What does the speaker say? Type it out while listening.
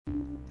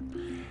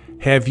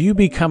Have you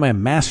become a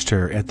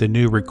master at the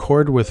new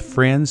Record with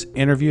Friends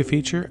interview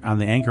feature on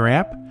the Anchor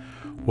app?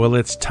 Well,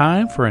 it's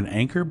time for an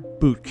Anchor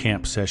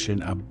Bootcamp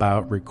session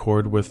about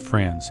Record with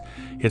Friends.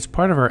 It's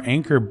part of our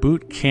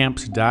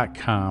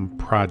AnchorBootcamps.com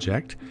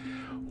project,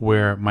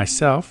 where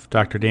myself,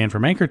 Dr. Dan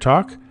from Anchor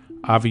Talk,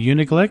 Avi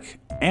Uniglick,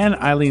 and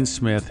Eileen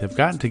Smith have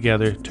gotten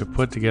together to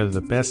put together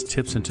the best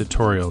tips and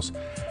tutorials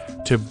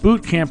to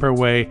bootcamp our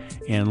way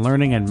in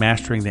learning and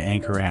mastering the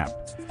Anchor app.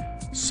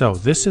 So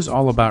this is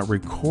all about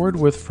Record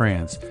with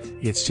Friends.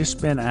 It's just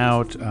been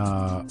out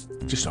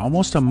just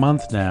almost a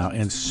month now,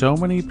 and so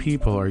many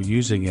people are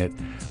using it.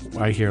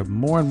 I hear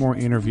more and more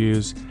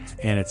interviews,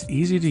 and it's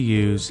easy to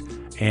use,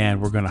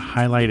 and we're going to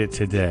highlight it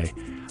today.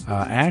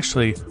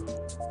 Actually,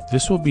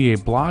 this will be a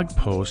blog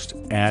post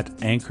at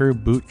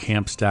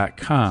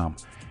anchorbootcamps.com,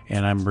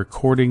 and I'm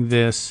recording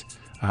this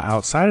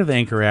outside of the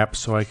Anchor app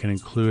so I can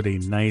include a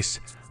nice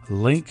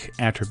link,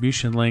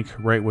 attribution link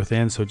right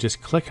within. So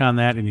just click on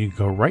that and you can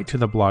go right to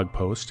the blog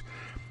post.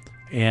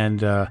 And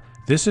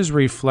this is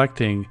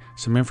reflecting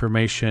some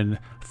information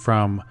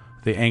from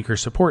the Anchor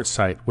support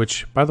site,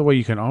 which, by the way,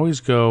 you can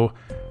always go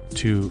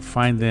to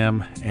find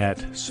them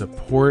at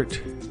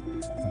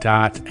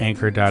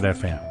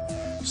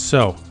support.anchor.fm.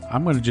 So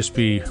I'm going to just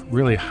be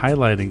really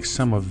highlighting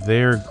some of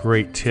their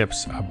great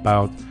tips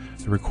about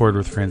the Record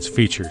with Friends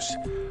features.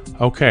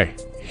 Okay,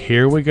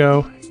 here we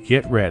go.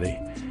 Get ready.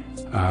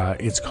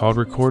 It's called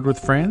Record with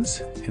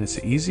Friends, and it's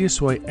the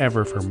easiest way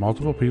ever for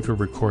multiple people to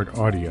record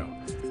audio.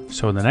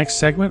 So in the next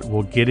segment,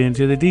 we'll get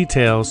into the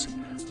details.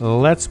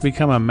 Let's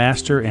become a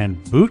master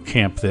and boot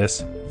camp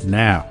this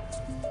now.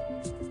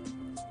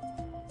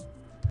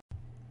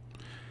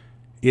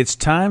 It's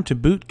time to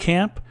boot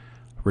camp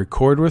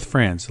Record with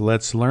Friends.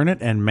 Let's learn it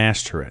and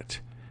master it.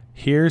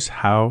 Here's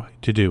how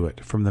to do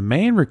it. From the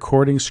main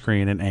recording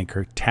screen in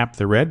Anchor, tap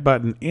the red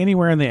button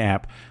anywhere in the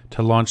app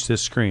to launch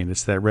this screen.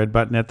 It's that red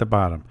button at the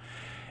bottom.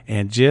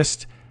 And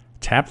just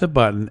tap the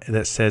button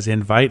that says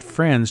invite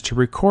friends to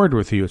record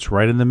with you. It's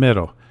right in the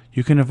middle.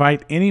 You can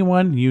invite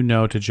anyone you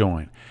know to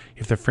join.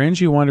 If the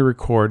friends you want to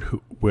record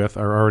with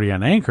are already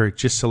on Anchor,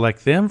 just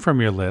select them from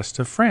your list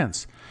of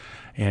friends.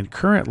 And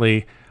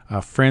currently,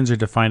 friends are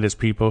defined as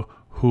people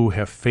who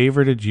have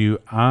favorited you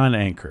on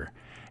Anchor.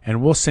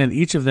 And we'll send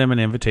each of them an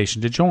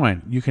invitation to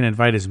join. You can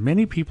invite as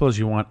many people as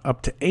you want.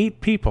 Up to 8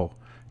 people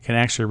can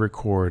actually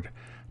record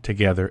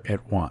together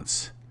at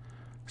once.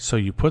 So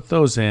you put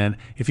those in.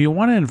 If you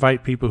want to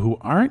invite people who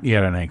aren't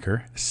yet on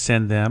Anchor,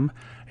 send them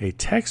a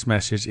text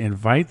message,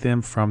 invite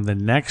them from the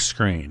next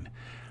screen.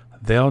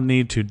 They'll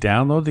need to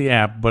download the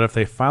app, but if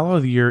they follow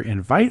your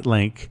invite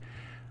link,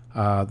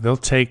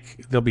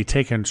 they'll be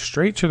taken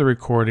straight to the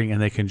recording and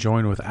they can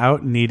join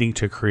without needing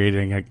to create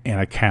an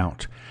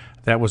account.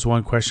 That was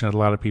one question that a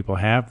lot of people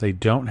have. They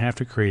don't have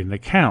to create an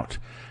account.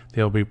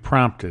 They'll be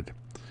prompted.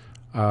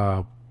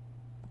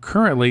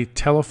 Currently,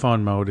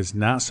 telephone mode is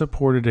not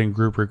supported in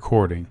group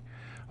recording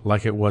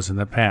like it was in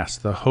the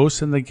past. The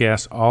host and the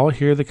guests all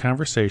hear the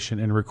conversation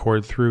and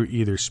record through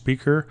either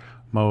speaker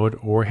mode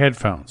or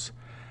headphones.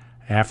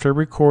 After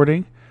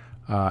recording,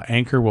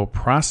 Anchor will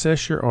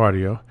process your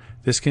audio.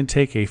 This can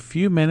take a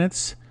few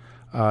minutes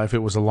if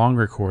it was a long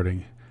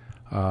recording.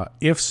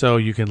 If so,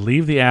 you can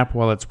leave the app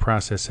while it's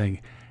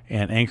processing,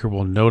 and Anchor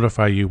will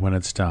notify you when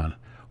it's done.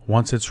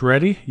 Once it's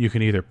ready, you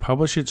can either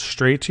publish it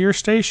straight to your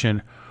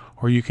station,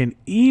 or you can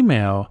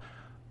email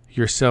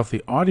yourself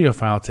the audio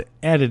file to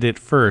edit it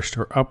first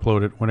or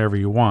upload it whenever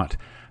you want.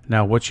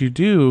 Now, what you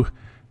do,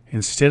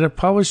 instead of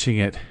publishing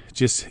it,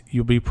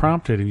 you'll be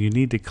prompted and you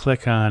need to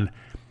click on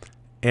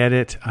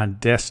Edit on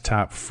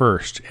Desktop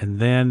first, and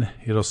then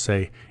it'll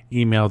say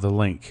email the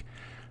link.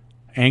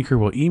 Anchor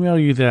will email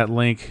you that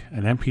link,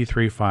 an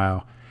MP3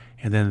 file,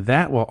 and then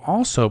that will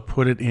also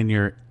put it in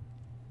your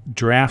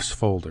drafts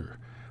folder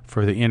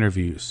for the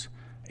interviews.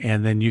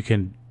 And then you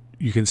can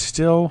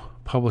still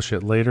publish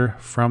it later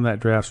from that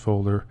drafts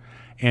folder,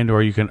 and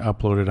or you can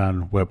upload it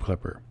on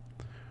WebClipper.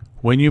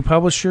 When you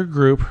publish your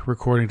group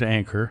recording to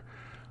Anchor,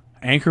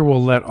 Anchor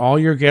will let all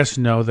your guests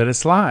know that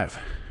it's live.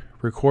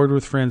 Record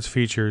with Friends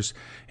features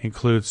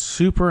include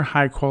super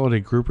high quality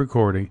group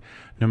recording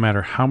no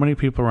matter how many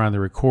people are on the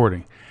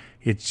recording.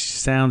 It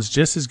sounds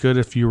just as good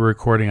if you were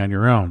recording on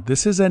your own.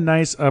 This is a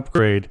nice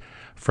upgrade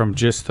from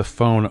just the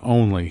phone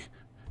only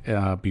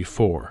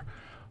before.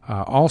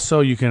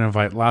 Also, you can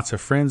invite lots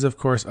of friends, of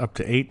course. Up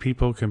to 8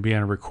 people can be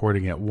on a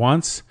recording at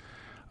once.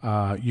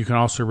 You can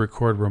also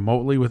record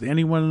remotely with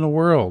anyone in the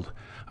world.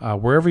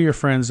 Wherever your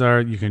friends are,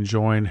 you can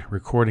join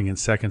recording in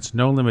seconds,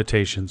 no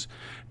limitations.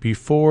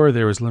 Before,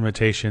 there was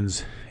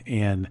limitations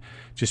in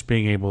just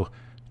being able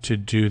to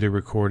do the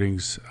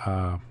recordings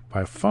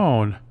by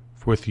phone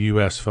with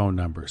U.S. phone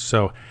numbers.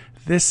 So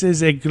this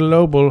is a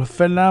global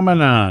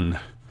phenomenon.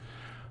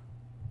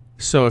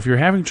 So if you're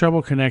having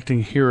trouble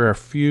connecting, here are a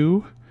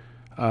few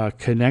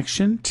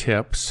connection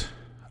tips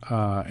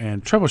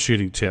and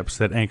troubleshooting tips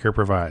that Anchor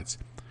provides.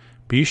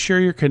 Be sure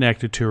you're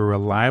connected to a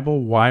reliable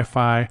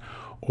Wi-Fi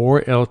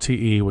or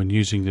LTE when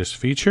using this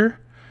feature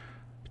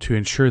to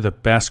ensure the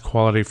best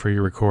quality for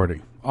your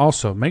recording.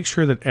 Also, make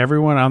sure that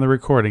everyone on the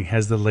recording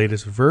has the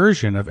latest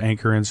version of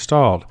Anchor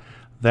installed.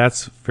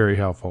 That's very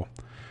helpful.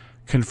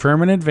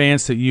 Confirm in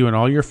advance that you and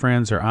all your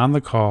friends are on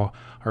the call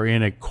or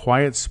in a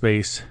quiet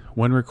space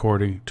when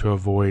recording to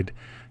avoid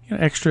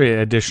extra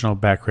additional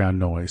background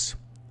noise.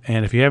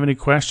 And if you have any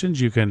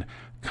questions, you can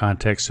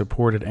contact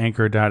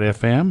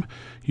support@anchor.fm.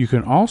 You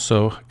can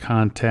also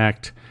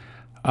contact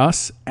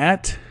us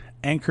at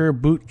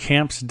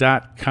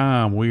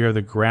anchorbootcamps.com. We are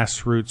the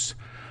grassroots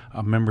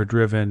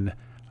member-driven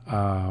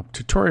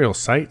tutorial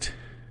site,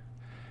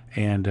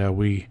 and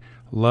we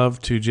love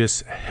to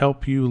just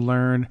help you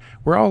learn.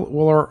 We're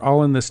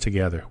all in this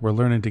together. We're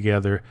learning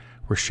together.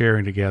 We're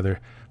sharing together.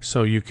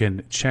 So you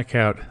can check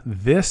out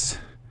this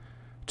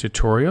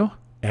tutorial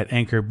at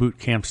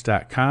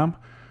anchorbootcamps.com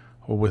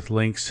with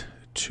links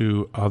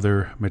to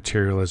other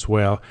material as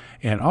well.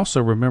 And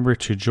also remember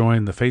to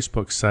join the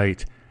Facebook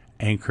site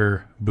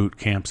Anchor Boot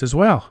Camps as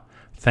well.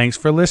 Thanks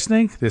for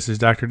listening. This is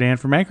Dr. Dan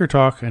from Anchor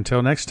Talk.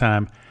 Until next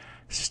time,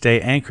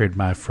 stay anchored,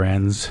 my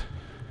friends.